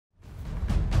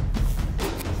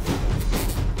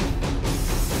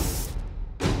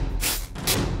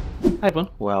Hi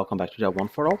everyone, welcome back to Job One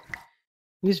for All.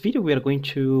 In this video we are going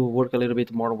to work a little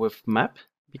bit more with map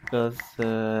because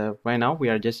right now we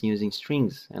are just using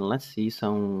strings, and let's see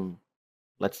some,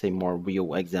 let's say, more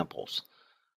real examples.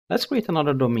 Let's create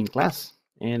another domain class,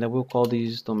 and I will call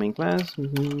this domain class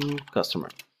customer.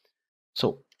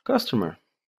 So customer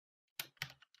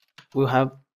will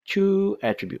have two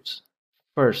attributes.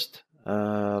 First,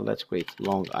 let's create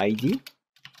long ID,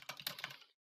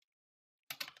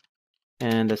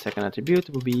 and the second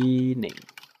attribute will be name.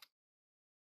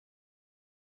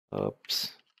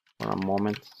 Oops, for a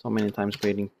moment, so many times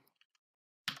creating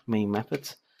main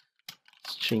methods.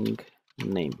 String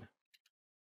name.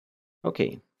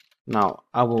 Okay, now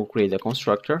I will create a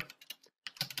constructor.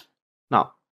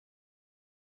 Now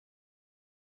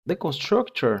the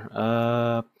constructor,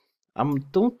 I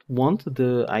don't want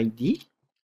the ID,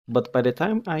 but by the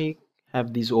time I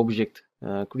have this object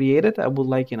created, I would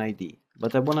like an ID,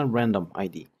 but I want a random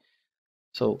ID.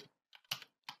 So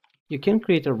you can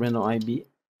create a random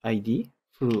ID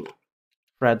through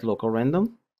thread local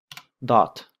random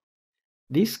dot.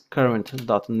 This current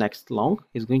dot next long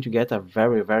is going to get a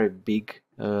very big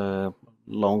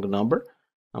long number.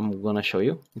 I'm gonna show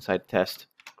you inside test.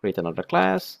 Create another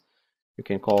class. You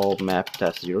can call map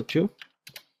test02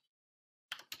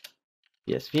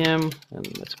 PSVM,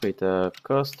 and let's create a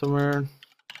customer.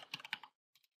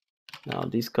 Now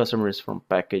this customer is from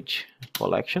package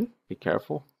collection. Be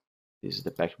careful. This is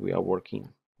the package we are working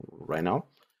right now.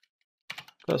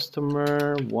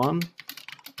 Customer one,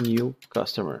 new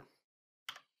customer.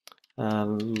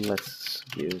 Let's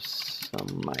give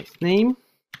some nice name,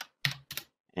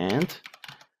 and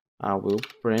I will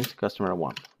print customer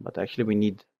one. But actually we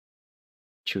need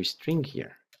two string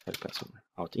here at customer.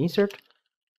 Out insert,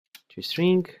 two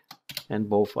string, and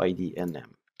both ID and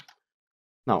name.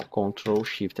 Now Control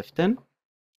Shift F10.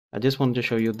 I just wanted to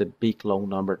show you the big long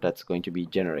number that's going to be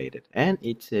generated, and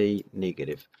it's a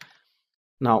negative.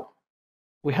 Now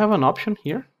we have an option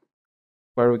here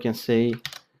where we can say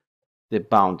the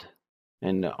bound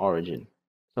and the origin.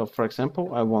 So for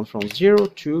example, I want from 0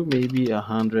 to maybe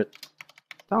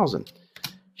 100,000.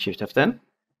 Shift F10.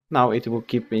 Now it will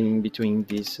keep in between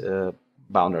these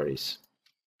boundaries.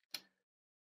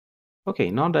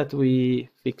 Okay, now that we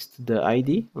fixed the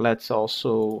ID, let's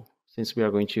also, since we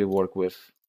are going to work with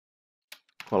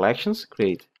collections,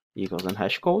 create equals and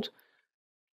hash code.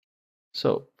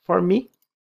 So for me,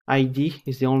 ID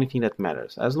is the only thing that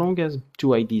matters. As long as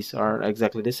two IDs are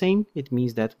exactly the same, it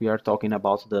means that we are talking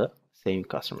about the same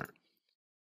customer.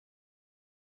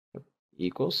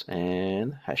 Equals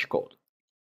and hash code.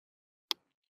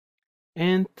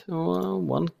 And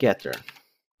one getter,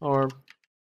 or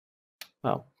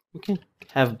well, we can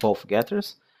have both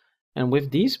getters, and with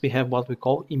this we have what we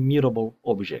call immutable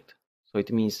object. So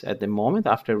it means at the moment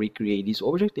after we create this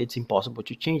object, it's impossible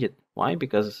to change it. Why?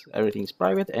 Because everything is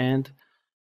private and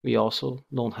we also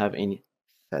don't have any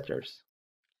setters.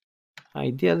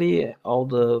 Ideally, all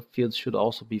the fields should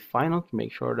also be final to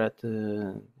make sure that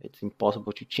it's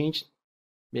impossible to change,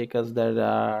 because there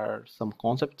are some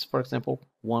concepts, for example,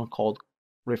 one called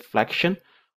reflection,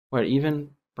 where even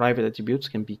private attributes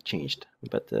can be changed,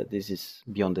 but this is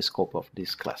beyond the scope of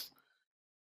this class.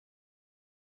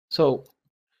 So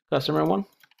customer one,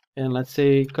 and let's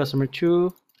say customer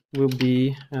two will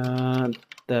be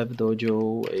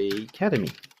DevDojo Academy.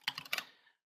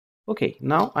 Okay,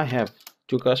 now I have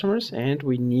two customers and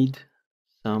we need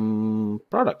some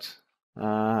products.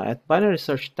 At binary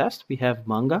search test we have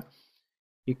manga.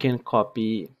 You can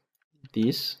copy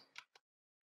this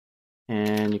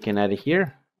and you can add it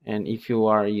here, and if you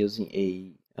are using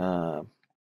a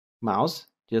mouse,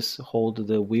 just hold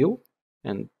the wheel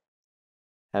and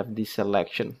have this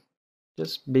selection.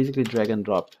 Just basically drag and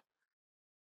drop,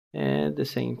 and the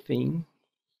same thing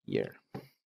here.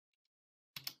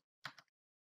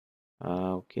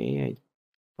 Okay, I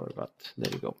forgot.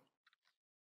 There you go.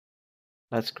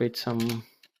 Let's create some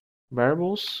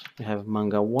variables. We have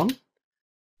manga1,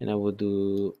 and I will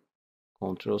do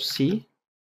Control C.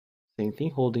 Same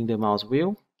thing, holding the mouse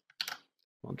wheel.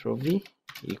 Control V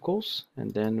equals,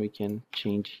 and then we can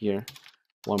change here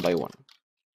one by one.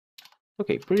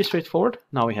 Okay, pretty straightforward.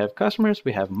 Now we have customers,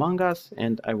 we have mangas,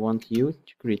 and I want you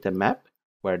to create a map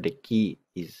where the key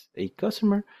is a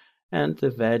customer and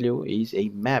the value is a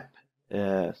map.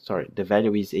 The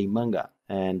value is a manga,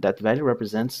 and that value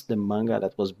represents the manga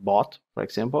that was bought, for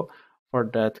example, for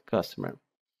that customer.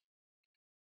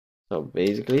 So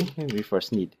basically, we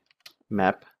first need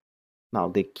map. Now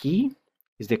the key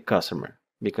is the customer,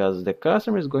 because the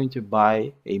customer is going to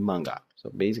buy a manga. So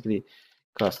basically,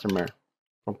 customer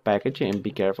from package, and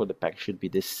be careful, the package should be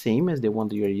the same as the one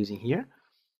that you are using here.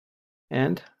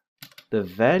 And the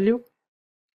value,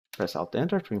 press Alt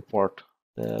Enter to import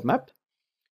the map,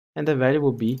 and the value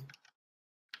will be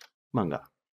manga.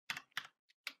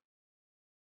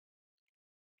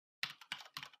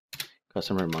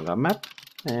 Customer manga map,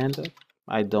 and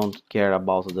I don't care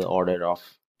about the order of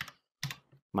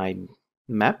my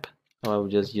map, so I will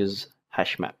just use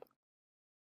HashMap.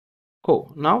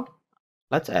 Cool. Now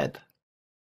let's add.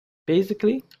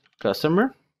 Basically,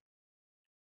 customer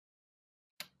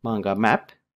manga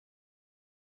map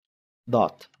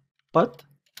dot put,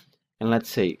 and let's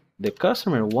say the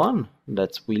customer one,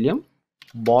 that's William,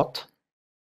 bought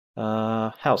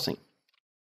Helsing.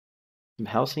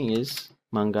 Helsing is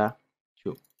manga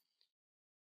 2.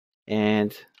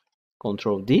 And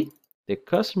Control D, the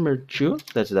customer 2,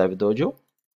 that's DevDojo,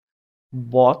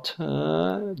 bought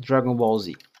Dragon Ball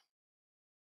Z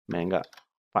manga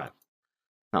 5.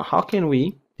 Now, how can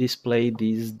we display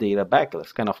this data back?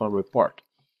 That's kind of a report.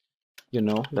 You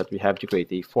know that we have to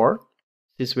create a for.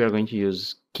 Since we are going to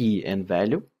use key and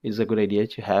value, it's a good idea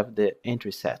to have the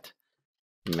entry set.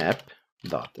 Map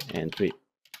dot entry,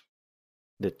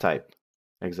 the type,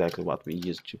 exactly what we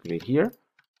used to create here.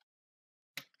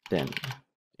 Then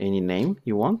any name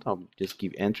you want, I'll just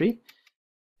give entry,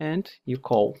 and you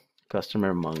call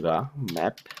customer manga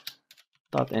map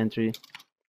dot entry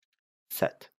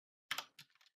set.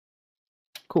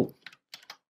 Cool.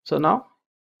 So now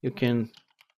you can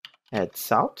add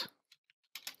south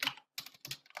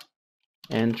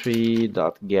entry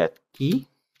dot get key,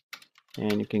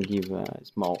 and you can give a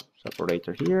small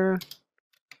separator here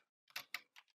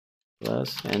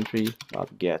plus entry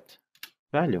dot get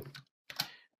value.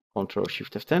 Control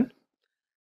Shift F10.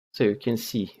 So you can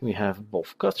see we have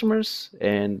both customers,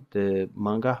 and the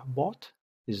manga bot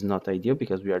is not ideal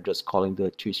because we are just calling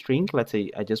the toString. Let's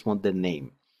say I just want the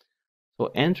name.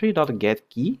 So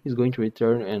entry.getKey is going to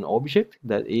return an object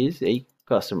that is a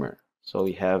customer. So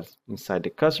we have inside the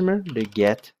customer the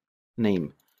get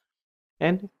name,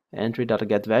 and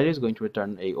entry.getValue is going to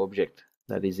return a object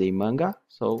that is a manga.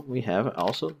 So we have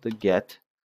also the get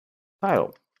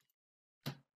title.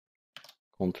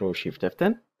 Control Shift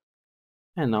F10,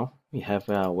 and now we have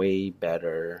a way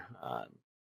better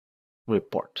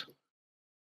report.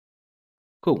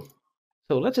 Cool.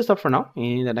 So let's just stop for now.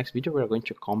 In the next video, we're going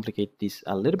to complicate this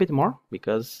a little bit more,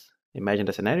 because imagine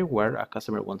the scenario where a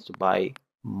customer wants to buy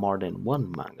more than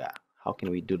one manga. How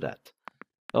can we do that?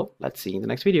 So let's see in the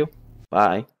next video.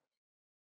 Bye.